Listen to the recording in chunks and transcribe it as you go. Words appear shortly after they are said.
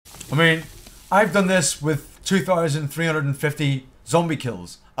I mean, I've done this with 2,350 zombie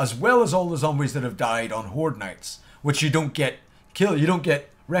kills, as well as all the zombies that have died on Horde nights, which you don't get you don't get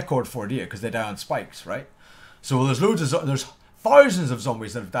record for, do you? Because they die on spikes, right? So there's there's thousands of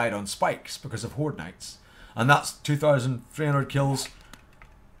zombies that have died on spikes because of Horde nights, and that's 2,300 kills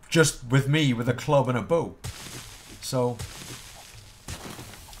just with me with a club and a bow. So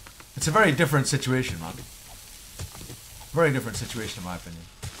it's a very different situation, man. Very different situation in my opinion.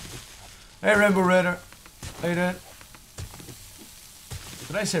 Hey Rainbow Raider, how you doing?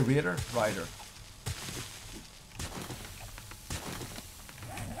 Did I say Raider? Rider.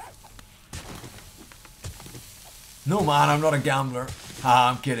 No man, I'm not a gambler.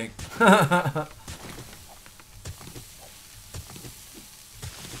 Ah, I'm kidding.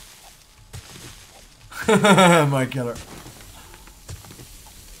 My killer.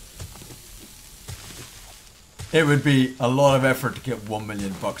 It would be a lot of effort to get 1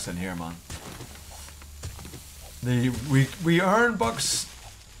 million bucks in here, man. We earn bucks.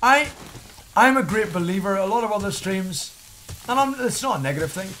 I'm a great believer. A lot of other streams, and it's not a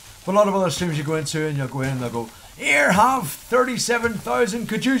negative thing, but a lot of other streams you go into and you'll go in and they'll go, here, have 37,000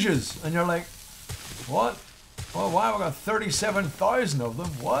 kajujas, and you're like, what? Well, why have I got 37,000 of them?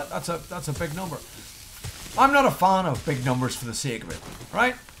 What? That's a big number. I'm not a fan of big numbers for the sake of it,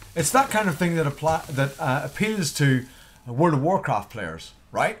 right? It's that kind of thing that appeals to World of Warcraft players,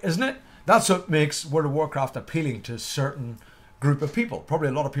 right? Isn't it? That's what makes World of Warcraft appealing to a certain group of people. Probably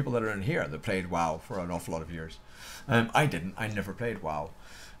a lot of people that are in here that played WoW for an awful lot of years. I didn't. I never played WoW.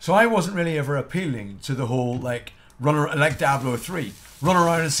 So I wasn't really ever appealing to the whole, like Diablo 3. Run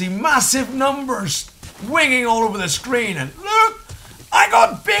around and see massive numbers winging all over the screen and look, I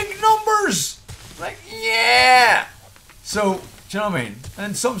got big numbers! Like, yeah! So, do you know what I mean?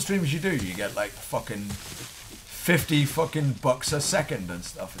 And some streams you do, you get like fucking 50 fucking bucks a second and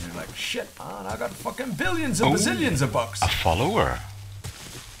stuff, and you're like, shit man, I got fucking billions and bazillions of bucks. A follower.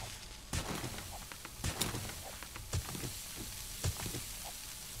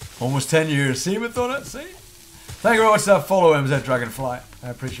 Almost 10 years. See what done it? See? Thank you very much for that follow, MZ Dragonfly. I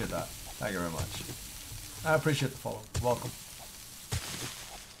appreciate that. Thank you very much. I appreciate the follow. Welcome.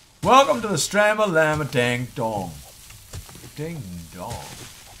 Welcome to the Strama Lama Ding Dong. Ding Dong.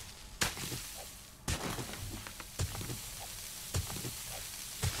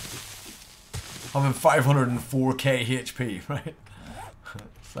 Having 504k HP, right?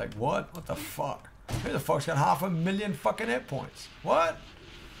 It's like, what? What the fuck? Who the fuck's got 500,000 fucking hit points? What?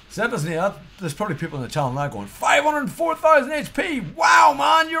 So that doesn't need, there's probably people in the channel now going, 504,000 HP! Wow,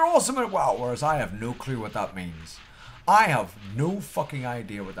 man, you're awesome at WoW! Whereas I have no clue what that means. I have no fucking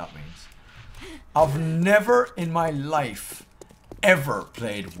idea what that means. I've never in my life ever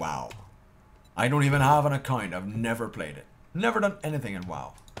played WoW. I don't even have an account. I've never played it. Never done anything in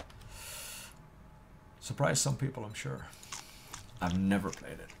WoW. Surprise some people, I'm sure. I've never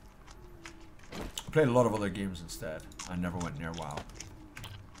played it. I played a lot of other games instead. I never went near WoW.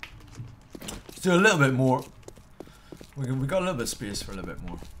 Let's do a little bit more. We got a little bit of space for a little bit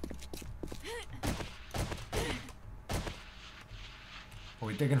more. Are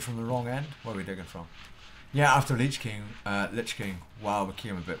we digging from the wrong end? Where are we digging from? Yeah, after Lich King, WoW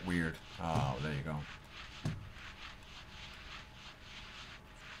became a bit weird. Oh, there you go.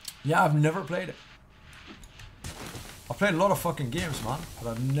 Yeah, I've never played it. I've played a lot of fucking games, man,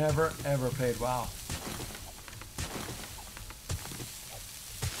 but I've never ever played WoW.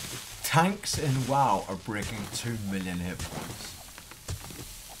 Tanks in WoW are breaking 2 million hit points.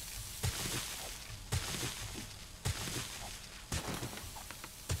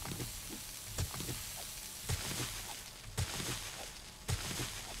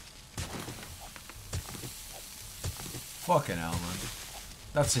 Fucking hell, man.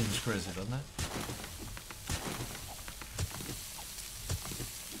 That seems crazy, doesn't it?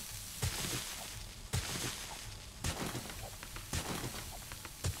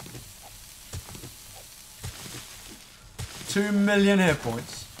 $2 million hit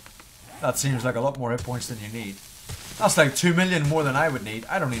points. That seems like a lot more hit points than you need. That's like 2 million more than I would need.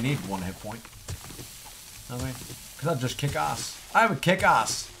 I'd only need 1 hit point. You know what I mean? Because I'd just kick ass. I would kick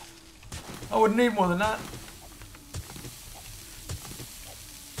ass. I wouldn't need more than that.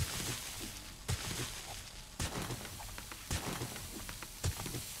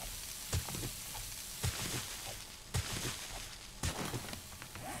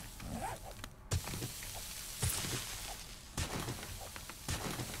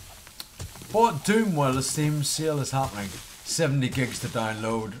 Bought Doom while the Steam sale is happening. 70 gigs to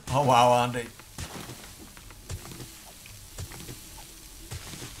download. Oh wow, Andy.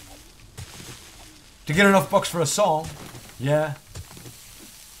 To get enough bucks for a song? Yeah.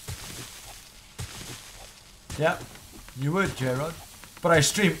 Yeah, you would, J-Rod. But I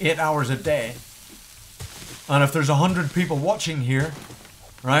stream 8 hours a day. And if there's 100 people watching here,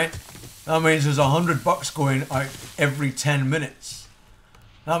 right, that means there's $100 going out every 10 minutes.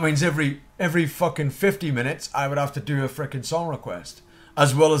 That means every fucking 50 minutes I would have to do a freaking song request,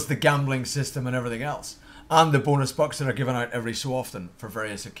 as well as the gambling system and everything else, and the bonus bucks that are given out every so often for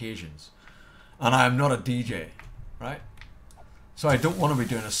various occasions. And I am not a DJ, right? So I don't want to be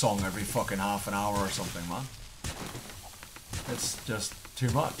doing a song every fucking half an hour or something, man. It's just too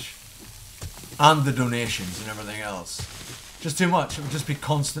much. And the donations and everything else. Just too much. It would just be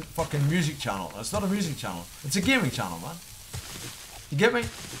constant fucking music channel. It's not a music channel. It's a gaming channel, man. You get me?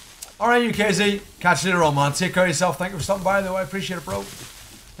 Alright, UKZ. Catch you later on, man. Take care of yourself. Thank you for stopping by, though. I appreciate it, bro.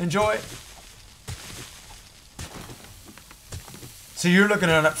 Enjoy. So you're looking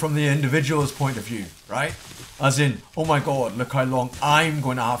at it from the individual's point of view, right? As in, oh my god, look how long I'm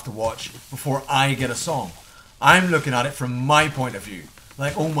going to have to watch before I get a song. I'm looking at it from my point of view.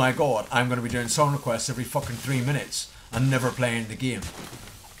 Like, oh my god, I'm going to be doing song requests every fucking 3 minutes and never playing the game.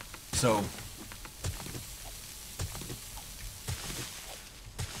 So...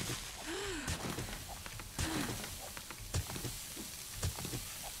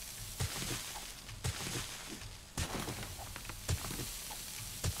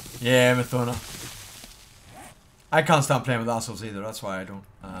 yeah, Mathona. I can't stand playing with assholes either, that's why I don't.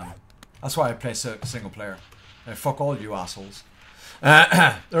 That's why I play single player. Fuck all you assholes.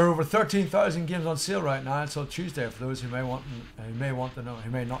 There are over 13,000 games on sale right now until Tuesday for those who may want to know, who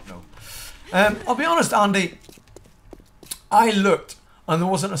may not know. I'll be honest, Andy. I looked and there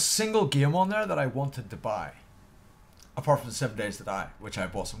wasn't a single game on there that I wanted to buy. Apart from the 7 Days to Die, which I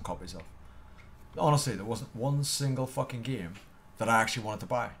bought some copies of. Honestly, there wasn't one single fucking game that I actually wanted to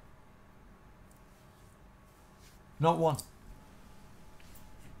buy. Not one.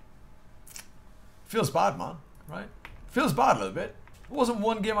 Feels bad, man, right? Feels bad a little bit. It wasn't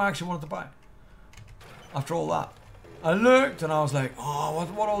one game I actually wanted to buy. After all that. I looked and I was like, oh,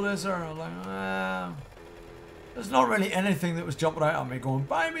 what all is there? I was like, there's not really anything that was jumping out at me going,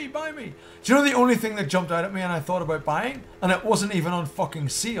 buy me, buy me. Do you know the only thing that jumped out at me and I thought about buying? And it wasn't even on fucking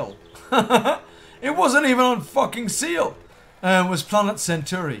sale. It wasn't even on fucking sale. Was Planet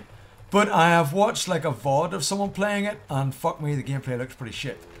Centauri. But I have watched like a VOD of someone playing it, and fuck me, the gameplay looks pretty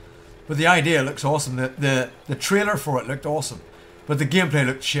shit. But the idea looks awesome. The trailer for it looked awesome. But the gameplay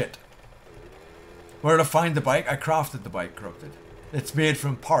looked shit. Where to find the bike? I crafted the bike, Corrupted. It's made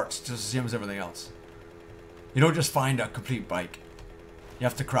from parts, just the same as everything else. You don't just find a complete bike. You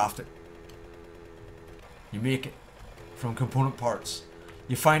have to craft it. You make it from component parts.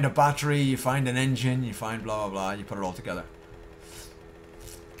 You find a battery, you find an engine, you find blah blah blah, you put it all together.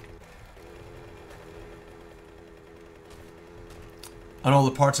 And all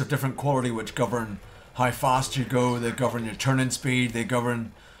the parts of different quality which govern how fast you go, they govern your turning speed, they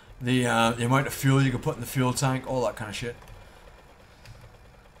govern the amount of fuel you can put in the fuel tank, all that kind of shit.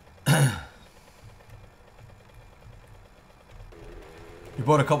 You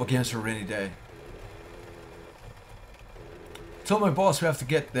bought a couple games for a rainy day. Told my boss we have to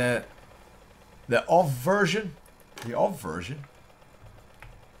get the OV version. The OV version?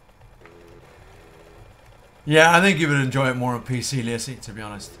 Yeah, I think you would enjoy it more on PC, Lacey, to be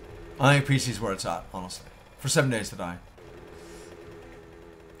honest. I think PC's where it's at, honestly. For 7 Days to Die.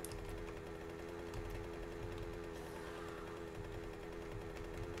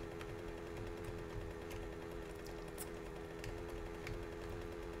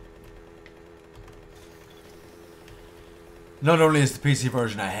 Not only is the PC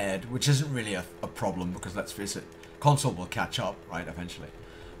version ahead, which isn't really a problem, because let's face it, console will catch up, right, eventually.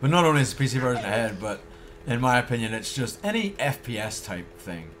 But not only is the PC version ahead, but in my opinion, it's just any FPS type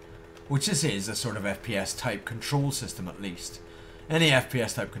thing, which this is a sort of FPS type control system at least. Any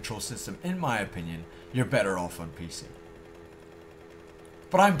FPS type control system, in my opinion, you're better off on PC.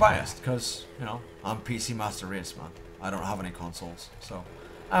 But I'm biased, because, you know, I'm PC Master Race, man. I don't have any consoles, so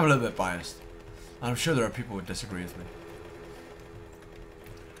I'm a little bit biased. And I'm sure there are people who would disagree with me.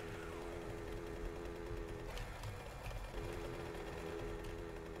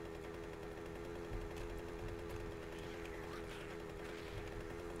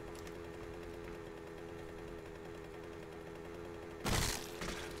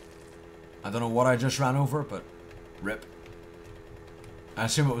 I don't know what I just ran over, but rip. I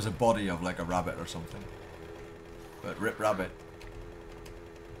assume it was a body of like a rabbit or something. But rip rabbit.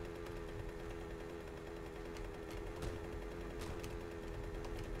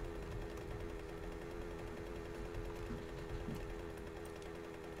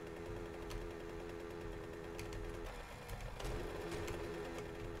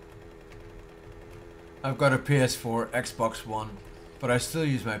 I've got a PS4, Xbox One, but I still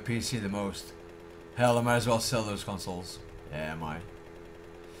use my PC the most. Hell, I might as well sell those consoles. Yeah, am I?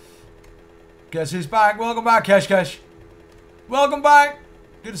 Guess who's back? Welcome back, Kesh Kesh. Welcome back.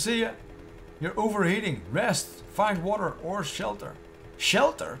 Good to see you. You're overheating. Rest. Find water or shelter.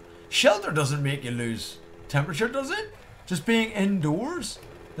 Shelter? Shelter doesn't make you lose temperature, does it? Just being indoors?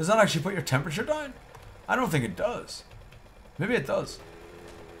 Does that actually put your temperature down? I don't think it does. Maybe it does.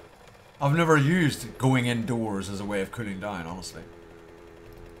 I've never used going indoors as a way of cooling down, honestly.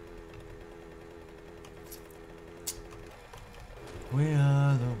 We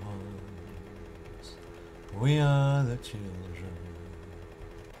are the ones. We are the children.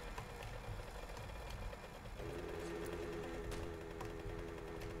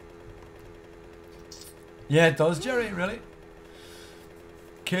 Yeah, it does, Jerry, really.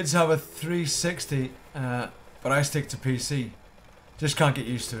 Kids have a 360, but I stick to PC. Just can't get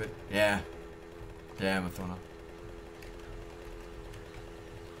used to it. Yeah. Yeah, Mathona.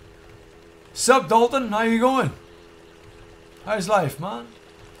 Sup, Dalton? How you going? How's life, man?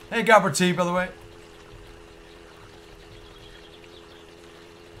 Hey, Gabber T, by the way.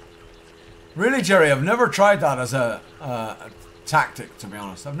 Really, Jerry, I've never tried that as a tactic, to be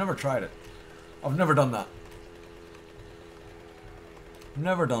honest. I've never tried it. I've never done that.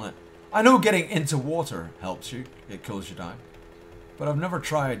 Never done it. I know getting into water helps you. It cools you down. But I've never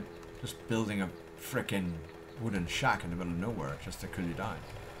tried just building a frickin' wooden shack in the middle of nowhere just to cool you down.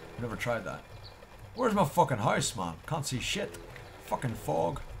 I've never tried that. Where's my fucking house, man? Can't see shit. Fucking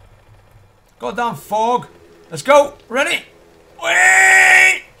fog. Goddamn fog. Let's go. Ready?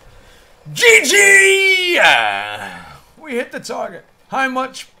 Wait! GG! We hit the target. How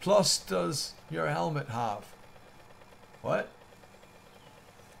much plus does your helmet have? What?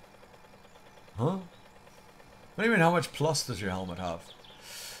 Huh? What do you mean, how much plus does your helmet have?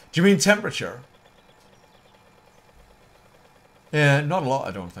 Do you mean temperature? Yeah, not a lot,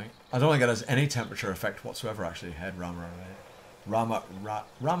 I don't think. I don't think it has any temperature effect whatsoever, actually. Head Ramaria.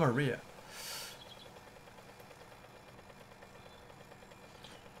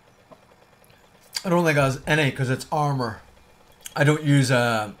 I don't think it has any, because it's armor. I don't use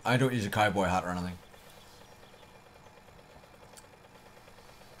a cowboy hat or anything.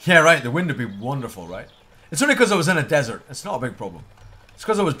 Yeah, right, the wind would be wonderful, right? It's only because I was in a desert. It's not a big problem. It's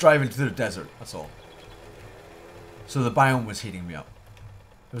because I was driving through the desert, that's all. So the biome was heating me up.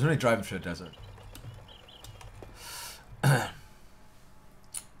 I was only driving through a desert.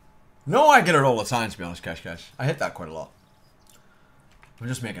 No, I get it all the time, to be honest, Cash Cash. I hit that quite a lot. I'm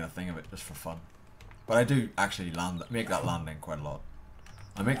just making a thing of it, just for fun. But I do actually make that landing quite a lot.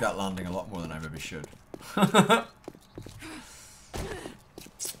 I make that landing a lot more than I maybe should.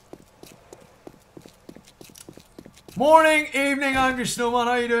 Morning, evening, Angry Snowman.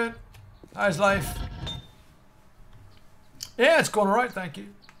 How you doing? How's life? Yeah, it's going alright, thank you.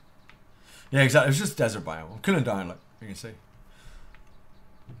 Yeah, exactly. It's just desert biome. I'm cooling down, like you can see.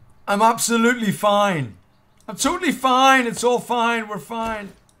 I'm absolutely fine. I'm totally fine. It's all fine. We're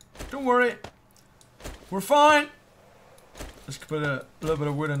fine. Don't worry. We're fine. Let's put a little bit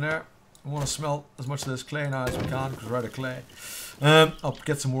of wood in there. I want to smelt as much of this clay now as we can because we're out of clay. I'll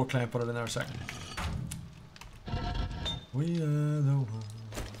get some more clay and put it in there in a second. We are the ones.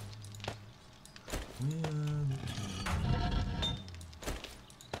 We are the children.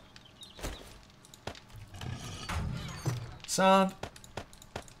 Sound.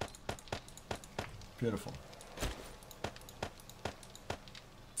 Beautiful.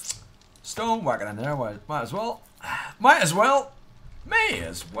 Stone, whack it in there. Might as well. Might as well. May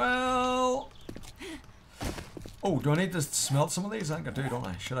as well. Oh, do I need to smelt some of these? I think I do, don't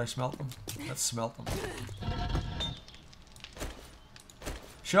I? Should I smelt them? Let's smelt them.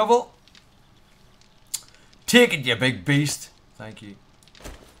 Shovel. Take it, you big beast. Thank you.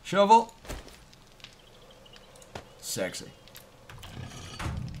 Shovel. Sexy.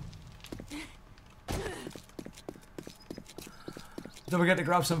 Don't forget to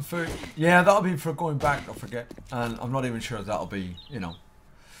grab some food. Yeah, that'll be for going back, don't forget. And I'm not even sure that'll be, you know.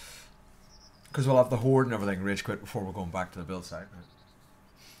 Because we'll have the horde and everything rage quit before we're going back to the build site.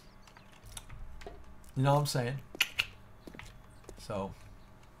 You know what I'm saying? So,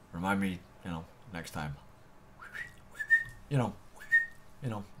 remind me, you know, next time. You know,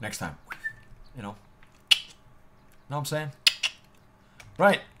 next time. You know. Know what I'm saying?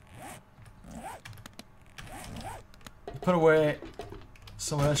 Right. Put away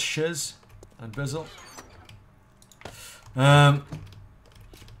some of this shiz and bizzle. I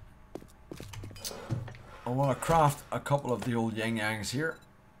want to craft a couple of the old yin yangs here.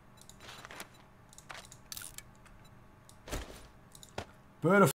 Beautiful.